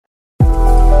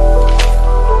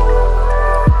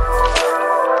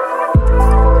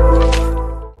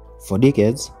For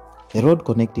decades, the road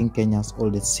connecting Kenya's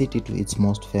oldest city to its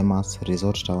most famous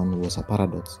resort town was a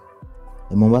paradox.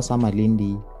 The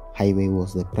Mombasa-Malindi Highway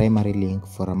was the primary link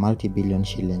for a multi-billion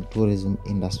shilling tourism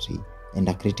industry and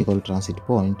a critical transit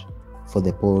point for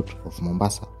the port of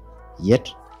Mombasa.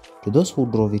 Yet, to those who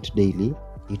drove it daily,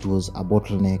 it was a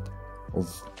bottleneck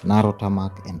of narrow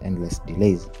tarmac and endless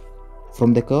delays.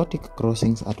 From the chaotic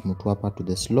crossings at Mtwapa to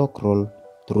the slow crawl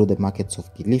through the markets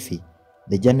of Kilifi,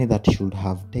 the journey that should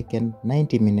have taken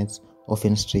 90 minutes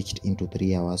often stretched into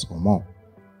 3 hours or more.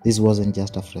 This wasn't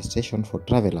just a frustration for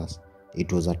travelers,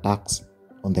 it was a tax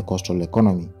on the coastal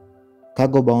economy.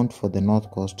 Cargo bound for the north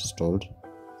coast stalled,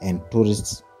 and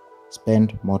tourists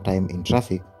spent more time in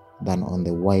traffic than on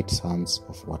the white sands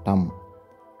of Watamu.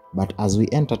 But as we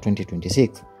enter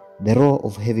 2026, the roar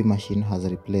of heavy machine has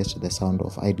replaced the sound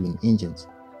of idling engines.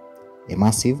 A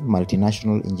massive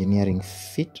multinational engineering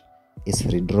feat is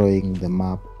redrawing the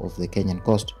map of the Kenyan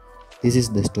Coast. This is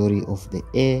the story of the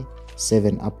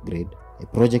A7 upgrade, a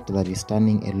project that is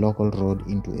turning a local road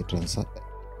into a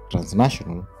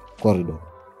transnational corridor.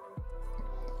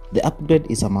 The upgrade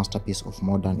is a masterpiece of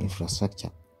modern infrastructure,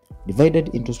 divided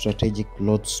into strategic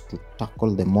lots to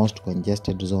tackle the most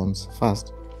congested zones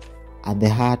first. At the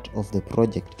heart of the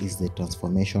project is the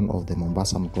transformation of the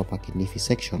Mombasa-Mtwapa Kilifi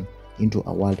section into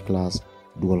a world-class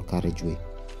dual carriageway.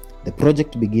 The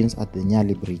project begins at the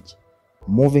Malindi Bridge,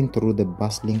 moving through the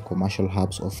bustling commercial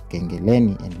hubs of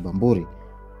Kengeleni and Bamburi,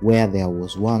 where there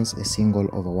was once a single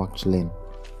overworked lane.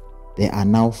 There are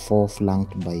now 4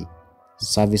 flanked by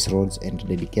service roads and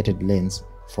dedicated lanes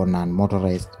for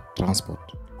non-motorized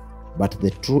transport. But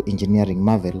the true engineering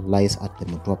marvel lies at the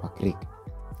Mtwapa Creek.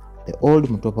 The old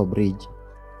Mtwapa Bridge,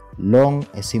 long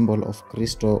a symbol of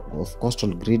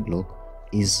coastal gridlock,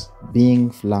 is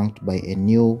being flanked by a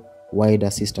new,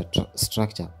 wider sister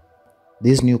structure.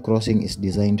 This new crossing is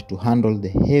designed to handle the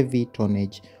heavy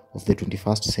tonnage of the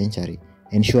 21st century,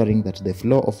 ensuring that the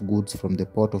flow of goods from the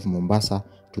port of Mombasa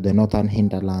to the northern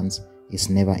hinterlands is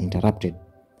never interrupted.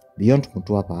 Beyond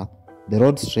Mtwapa, the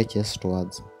road stretches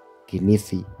towards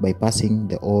Kilifi, bypassing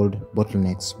the old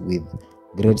bottlenecks with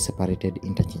grade-separated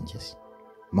interchanges,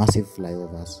 massive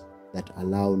flyovers that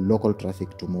allow local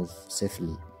traffic to move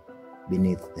safely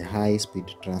beneath the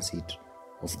high-speed transit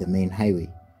of the main highway.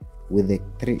 With the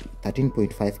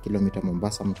 13.5-kilometer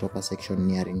Mombasa-Mtwapa section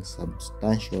nearing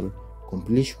substantial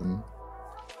completion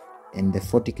and the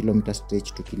 40-kilometer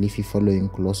stretch to Kilifi following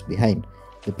close behind,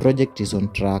 the project is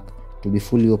on track to be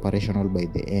fully operational by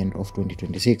the end of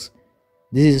 2026.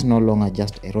 This is no longer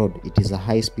just a road, it is a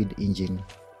high-speed engine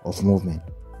of movement.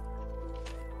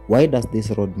 Why does this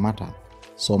road matter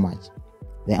so much?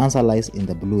 The answer lies in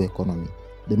the blue economy.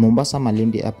 The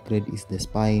Mombasa-Malindi upgrade is the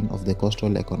spine of the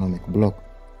coastal economic bloc.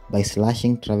 By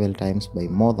slashing travel times by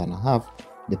more than a half,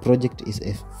 the project is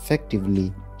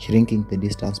effectively shrinking the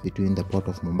distance between the port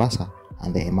of Mombasa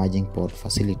and the emerging port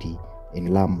facility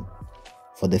in Lamu.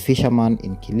 For the fisherman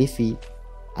in Kilifi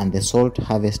and the salt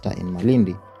harvester in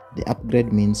Malindi, the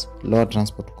upgrade means lower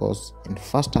transport costs and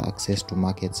faster access to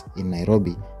markets in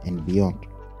Nairobi and beyond.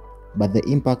 But the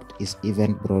impact is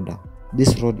even broader.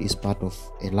 This road is part of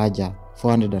a larger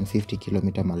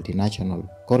 450-kilometer multinational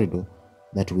corridor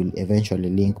that will eventually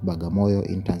link Bagamoyo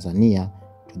in Tanzania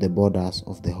to the borders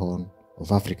of the Horn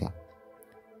of Africa.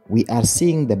 We are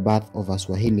seeing the birth of a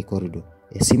Swahili corridor,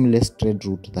 a seamless trade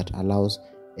route that allows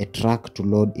a truck to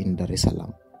load in Dar es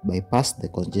Salaam, bypass the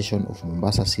congestion of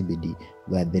Mombasa CBD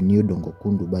via the new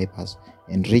Dongokundu bypass,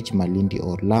 and reach Malindi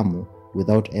or Lamu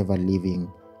without ever leaving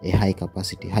a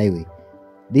high-capacity highway.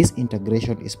 This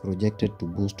integration is projected to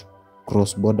boost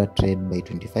cross-border trade by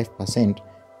 25%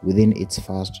 within its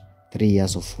first 3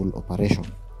 years of full operation.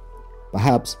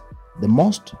 Perhaps the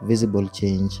most visible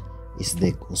change is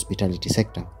the hospitality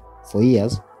sector. For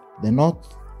years, the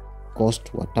North Coast,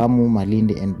 Watamu,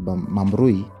 Malindi and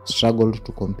Mambrui struggled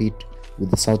to compete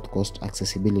with the South Coast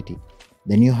accessibility.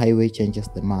 The new highway changes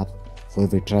the math for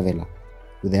every traveler.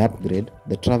 With the upgrade,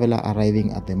 the traveler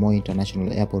arriving at the Moi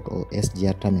International Airport or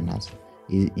SGR terminus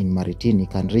in Maritini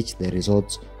can reach the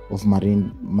resorts of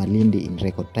Malindi in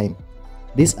record time.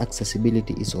 This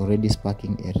accessibility is already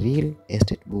sparking a real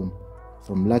estate boom.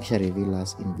 From luxury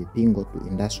villas in Vipingo to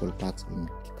industrial parks in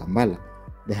Kambala,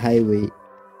 the highway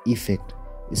effect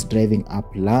is driving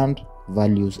up land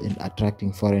values and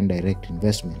attracting foreign direct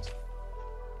investments.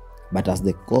 But as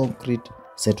the concrete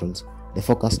settles, the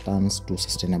focus turns to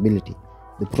sustainability.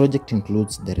 The project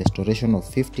includes the restoration of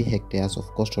 50 hectares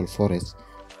of coastal forests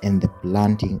and the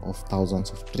planting of thousands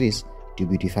of trees to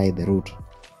beautify the route.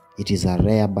 It is a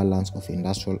rare balance of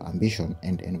industrial ambition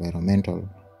and environmental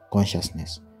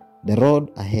consciousness. The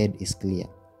road ahead is clear.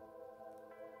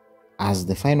 As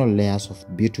the final layers of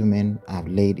bitumen are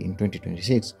laid in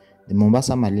 2026, the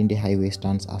Mombasa-Malindi Highway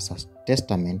stands as a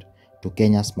testament to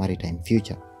Kenya's maritime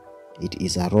future. It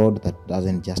is a road that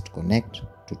doesn't just connect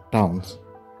to towns,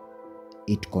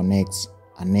 it connects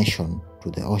a nation to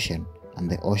the ocean and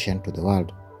the ocean to the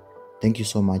world. Thank you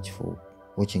so much for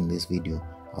watching this video.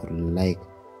 I would like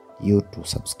you to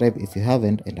subscribe if you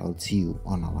haven't, and I'll see you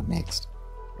on our next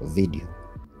video.